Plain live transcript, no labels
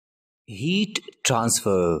Heat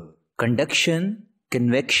transfer, conduction,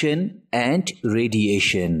 convection and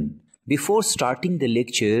radiation. Before starting the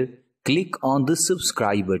lecture, click on the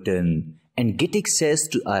subscribe button and get access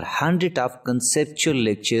to our 100 of conceptual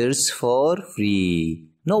lectures for free.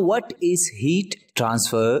 Now what is heat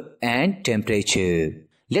transfer and temperature?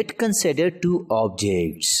 Let's consider two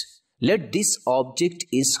objects. Let this object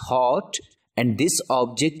is hot and this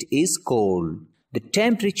object is cold. The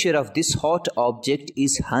temperature of this hot object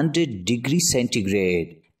is 100 degrees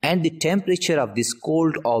centigrade and the temperature of this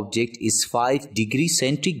cold object is 5 degrees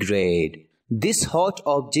centigrade. This hot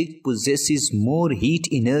object possesses more heat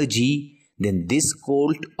energy than this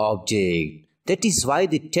cold object. That is why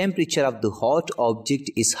the temperature of the hot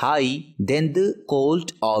object is high than the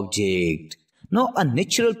cold object. Now, a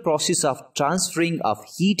natural process of transferring of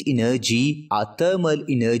heat energy or thermal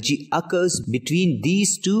energy occurs between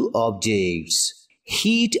these two objects.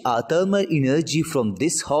 Heat or thermal energy from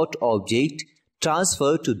this hot object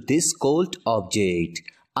transfer to this cold object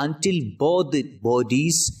until both the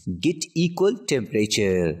bodies get equal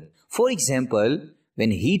temperature. For example,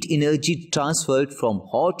 when heat energy transferred from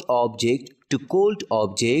hot object to cold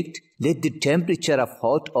object, then the temperature of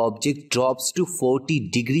hot object drops to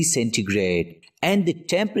 40 degrees centigrade and the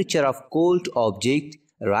temperature of cold object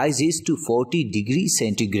rises to 40 degrees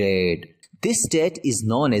centigrade. This state is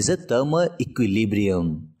known as a thermal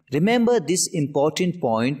equilibrium. Remember this important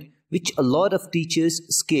point which a lot of teachers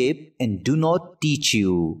skip and do not teach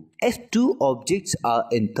you. If two objects are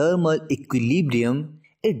in thermal equilibrium,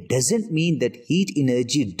 it doesn't mean that heat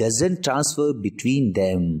energy doesn't transfer between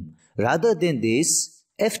them. Rather than this,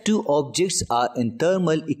 if two objects are in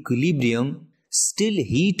thermal equilibrium, still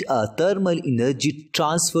heat or thermal energy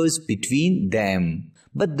transfers between them.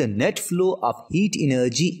 But the net flow of heat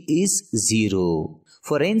energy is zero.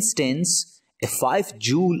 For instance, if 5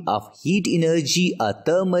 joule of heat energy or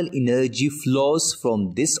thermal energy flows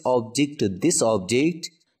from this object to this object,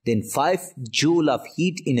 then 5 joule of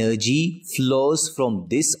heat energy flows from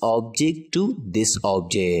this object to this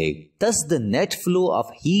object. Thus, the net flow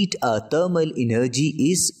of heat or thermal energy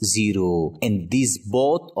is zero, and these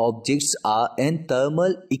both objects are in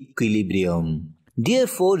thermal equilibrium.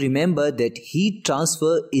 Therefore, remember that heat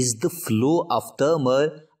transfer is the flow of thermal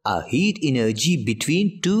or heat energy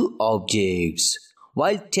between two objects,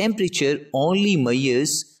 while temperature only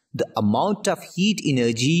measures the amount of heat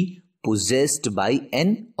energy possessed by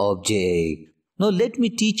an object. Now let me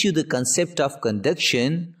teach you the concept of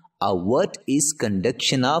conduction or what is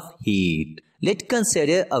conduction of heat. Let's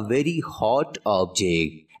consider a very hot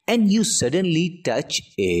object and you suddenly touch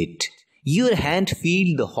it. Your hand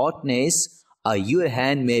feels the hotness or your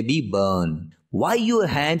hand may be burned. Why your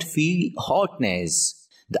hand feel hotness?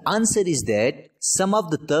 The answer is that some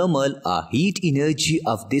of the thermal or heat energy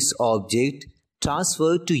of this object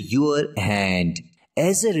transfer to your hand.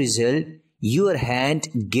 As a result, your hand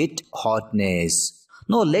get hotness.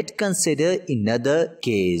 Now let's consider another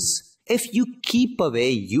case. If you keep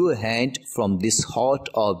away your hand from this hot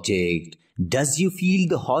object, does you feel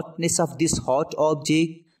the hotness of this hot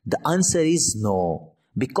object? The answer is no.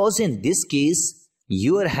 Because in this case,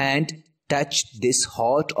 your hand touched this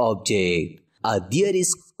hot object. There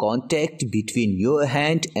is contact between your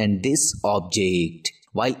hand and this object.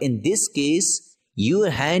 While in this case, your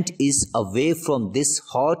hand is away from this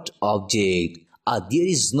hot object. There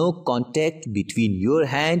is no contact between your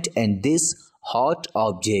hand and this hot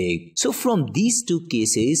object. So from these two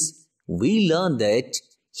cases, we learn that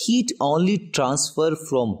heat only transfer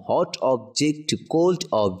from hot object to cold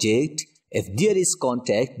object if there is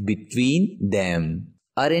contact between them.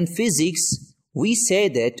 Or in physics, we say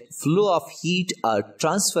that flow of heat or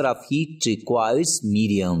transfer of heat requires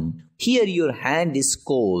medium. Here your hand is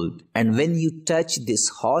cold and when you touch this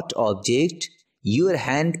hot object, your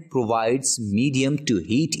hand provides medium to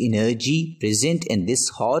heat energy present in this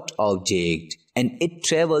hot object and it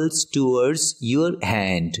travels towards your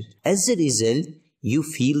hand. As a result, you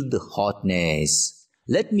feel the hotness.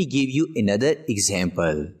 Let me give you another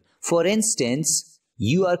example. For instance,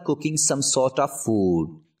 you are cooking some sort of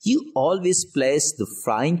food. You always place the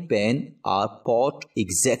frying pan or pot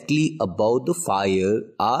exactly above the fire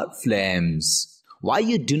or flames. Why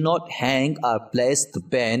you do not hang or place the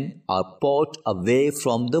pan or pot away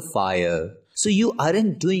from the fire? So you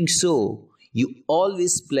aren't doing so. You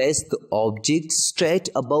always place the object straight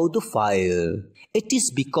above the fire. It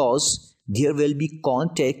is because there will be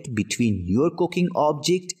contact between your cooking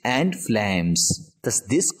object and flames. Thus,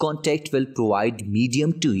 this contact will provide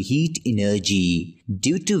medium to heat energy,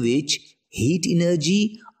 due to which heat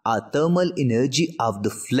energy or thermal energy of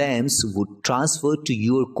the flames would transfer to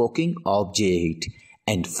your cooking object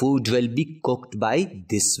and food will be cooked by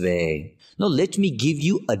this way. Now let me give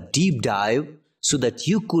you a deep dive so that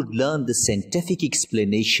you could learn the scientific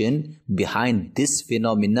explanation behind this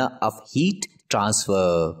phenomena of heat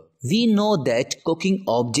transfer. We know that cooking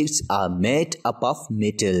objects are made up of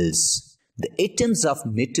metals. The atoms of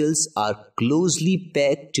metals are closely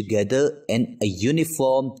packed together in a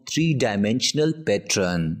uniform three-dimensional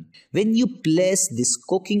pattern. When you place this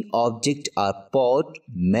cooking object or pot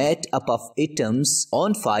made up of atoms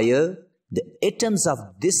on fire, the atoms of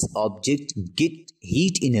this object get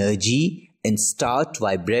heat energy and start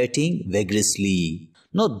vibrating vigorously.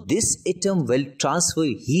 Now this atom will transfer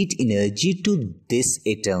heat energy to this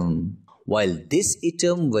atom, while this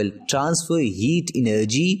atom will transfer heat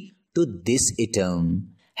energy to this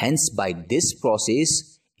atom. Hence, by this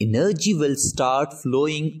process, energy will start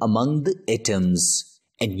flowing among the atoms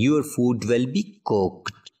and your food will be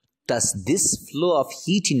cooked. Thus, this flow of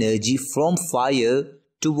heat energy from fire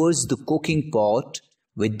towards the cooking pot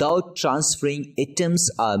without transferring atoms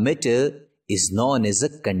or matter is known as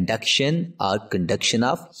a conduction or conduction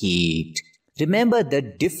of heat. Remember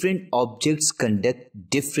that different objects conduct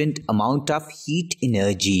different amount of heat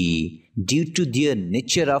energy due to their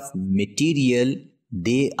nature of material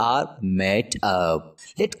they are made up.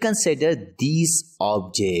 Let's consider these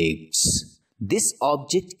objects. This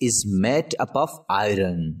object is made up of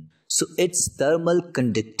iron, so its thermal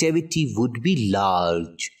conductivity would be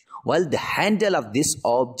large, while the handle of this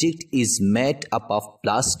object is made up of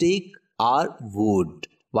plastic or wood,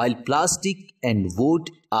 while plastic and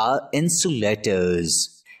wood are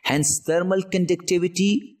insulators. Hence, thermal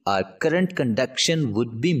conductivity or current conduction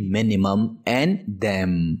would be minimum in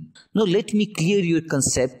them. Now, let me clear your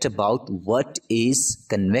concept about what is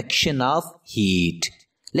convection of heat.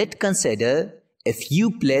 Let's consider if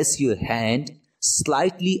you place your hand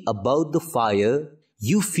slightly above the fire,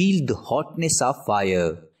 you feel the hotness of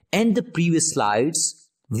fire. In the previous slides,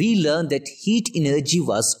 we learned that heat energy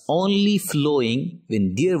was only flowing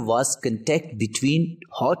when there was contact between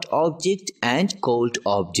hot object and cold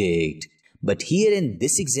object. But here in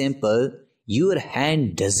this example, your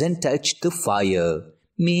hand doesn't touch the fire,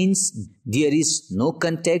 means there is no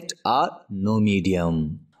contact or no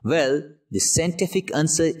medium. Well, the scientific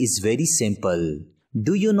answer is very simple.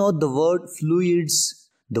 Do you know the word fluids?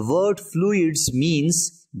 The word fluids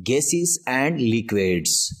means gases and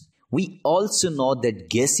liquids. We also know that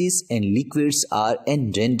gases and liquids are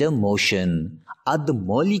in random motion. Are the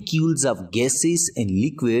molecules of gases and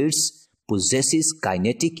liquids possesses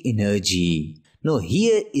kinetic energy. Now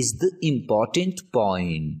here is the important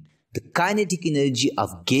point. The kinetic energy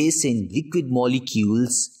of gas and liquid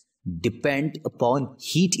molecules depend upon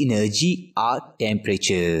heat energy or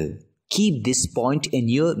temperature. Keep this point in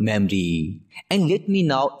your memory. And let me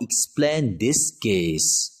now explain this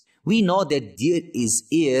case. We know that there is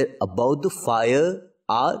air above the fire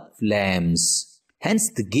or flames.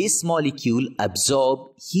 Hence, the gas molecule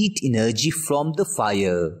absorbs heat energy from the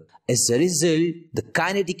fire. As a result, the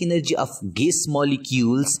kinetic energy of gas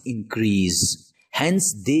molecules increase.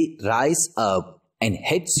 Hence, they rise up and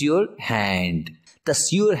hits your hand.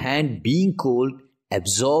 Thus, your hand being cold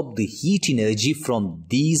absorbs the heat energy from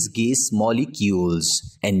these gas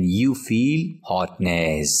molecules and you feel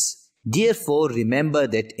hotness. Therefore, remember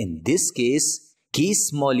that in this case,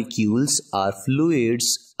 gas molecules or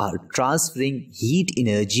fluids are transferring heat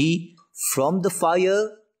energy from the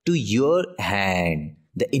fire to your hand.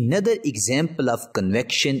 Another example of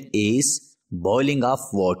convection is boiling of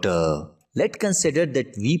water. Let's consider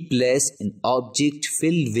that we place an object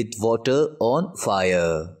filled with water on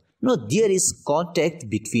fire. Now there is contact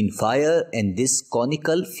between fire and this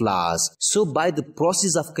conical flask. So by the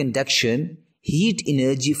process of conduction, heat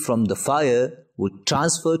energy from the fire would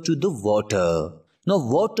transfer to the water. Now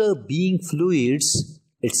water being fluids,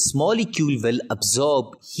 its molecule will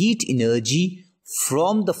absorb heat energy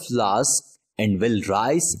from the flask and will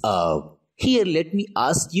rise up. Here let me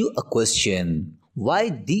ask you a question. Why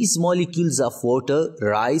these molecules of water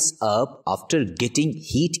rise up after getting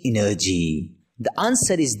heat energy? The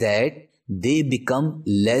answer is that they become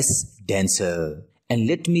less denser. And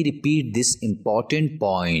let me repeat this important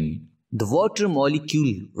point. The water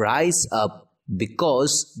molecule rise up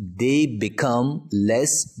because they become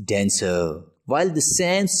less denser, while the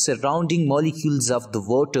sands surrounding molecules of the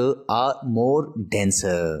water are more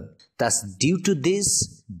denser. Thus, due to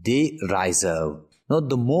this, they rise up. Now,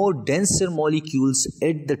 the more denser molecules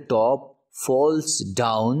at the top falls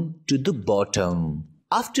down to the bottom.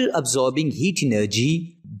 After absorbing heat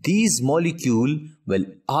energy, these molecules will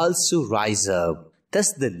also rise up.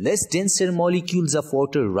 Thus, the less denser molecules of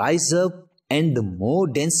water rise up and the more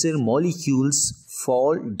denser molecules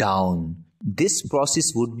fall down. This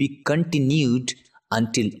process would be continued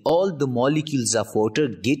until all the molecules of water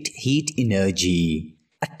get heat energy.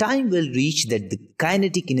 A time will reach that the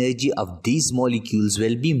kinetic energy of these molecules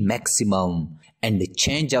will be maximum and the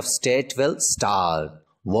change of state will start.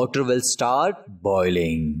 Water will start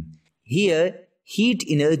boiling. Here, heat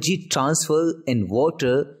energy transfer in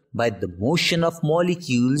water by the motion of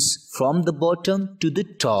molecules from the bottom to the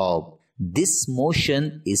top. This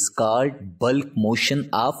motion is called bulk motion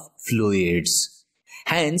of fluids.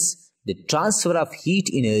 Hence, the transfer of heat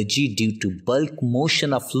energy due to bulk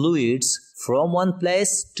motion of fluids from one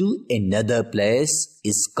place to another place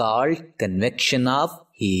is called convection of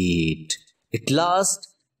heat. At last,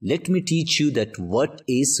 let me teach you that what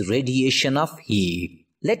is radiation of heat.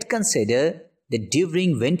 Let's consider that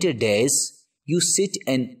during winter days, you sit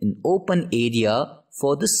in an open area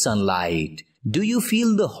for the sunlight. Do you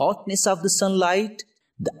feel the hotness of the sunlight?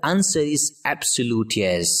 The answer is absolute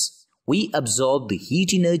yes. We absorb the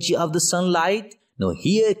heat energy of the sunlight. Now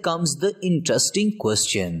here comes the interesting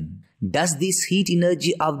question. Does this heat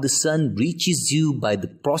energy of the sun reaches you by the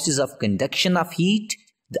process of conduction of heat?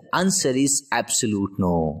 The answer is absolute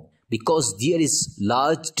no, because there is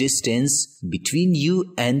large distance between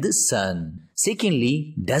you and the sun.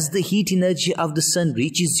 Secondly, does the heat energy of the sun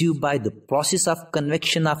reaches you by the process of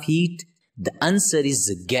convection of heat? The answer is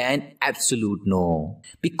again absolute no,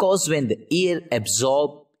 because when the air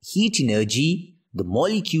absorbs heat energy, the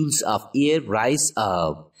molecules of air rise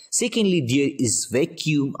up. Secondly, there is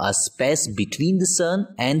vacuum or space between the sun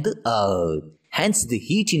and the earth. Hence, the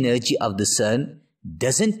heat energy of the sun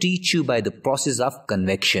doesn't reach you by the process of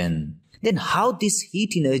convection. Then how this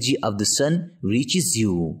heat energy of the sun reaches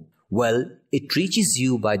you? Well, it reaches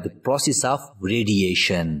you by the process of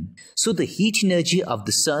radiation. So the heat energy of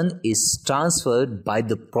the sun is transferred by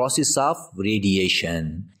the process of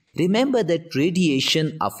radiation. Remember that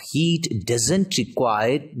radiation of heat doesn't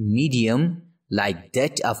require medium like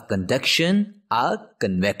that of conduction or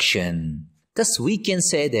convection. Thus, we can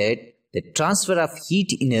say that the transfer of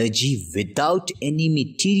heat energy without any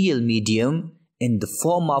material medium in the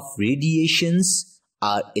form of radiations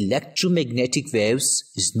or electromagnetic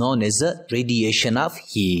waves is known as a radiation of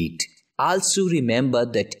heat. Also remember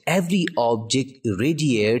that every object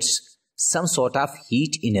irradiates some sort of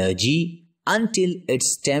heat energy until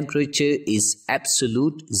its temperature is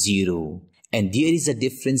absolute zero. And there is a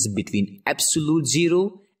difference between absolute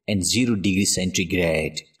zero and 0 degree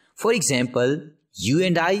centigrade. For example, you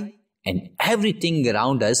and I and everything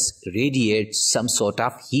around us radiates some sort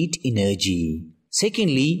of heat energy.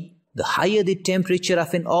 Secondly, the higher the temperature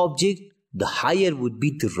of an object, the higher would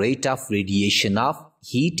be the rate of radiation of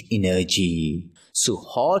heat energy. So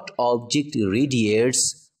hot object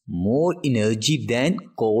radiates more energy than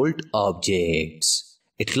cold objects.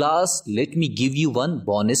 At last, let me give you one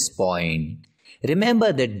bonus point.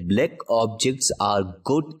 Remember that black objects are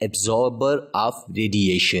good absorber of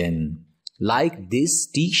radiation, like this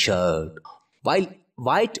t-shirt, while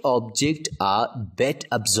white objects are bad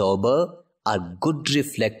absorber or good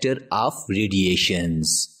reflector of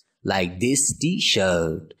radiations, like this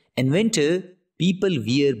t-shirt. In winter, people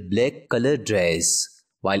wear black color dress,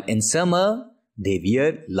 while in summer, they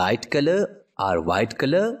wear light color or white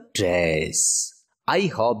color dress. I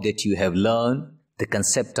hope that you have learned the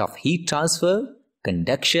concept of heat transfer,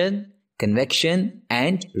 conduction, convection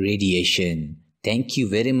and radiation. Thank you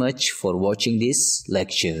very much for watching this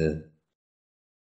lecture.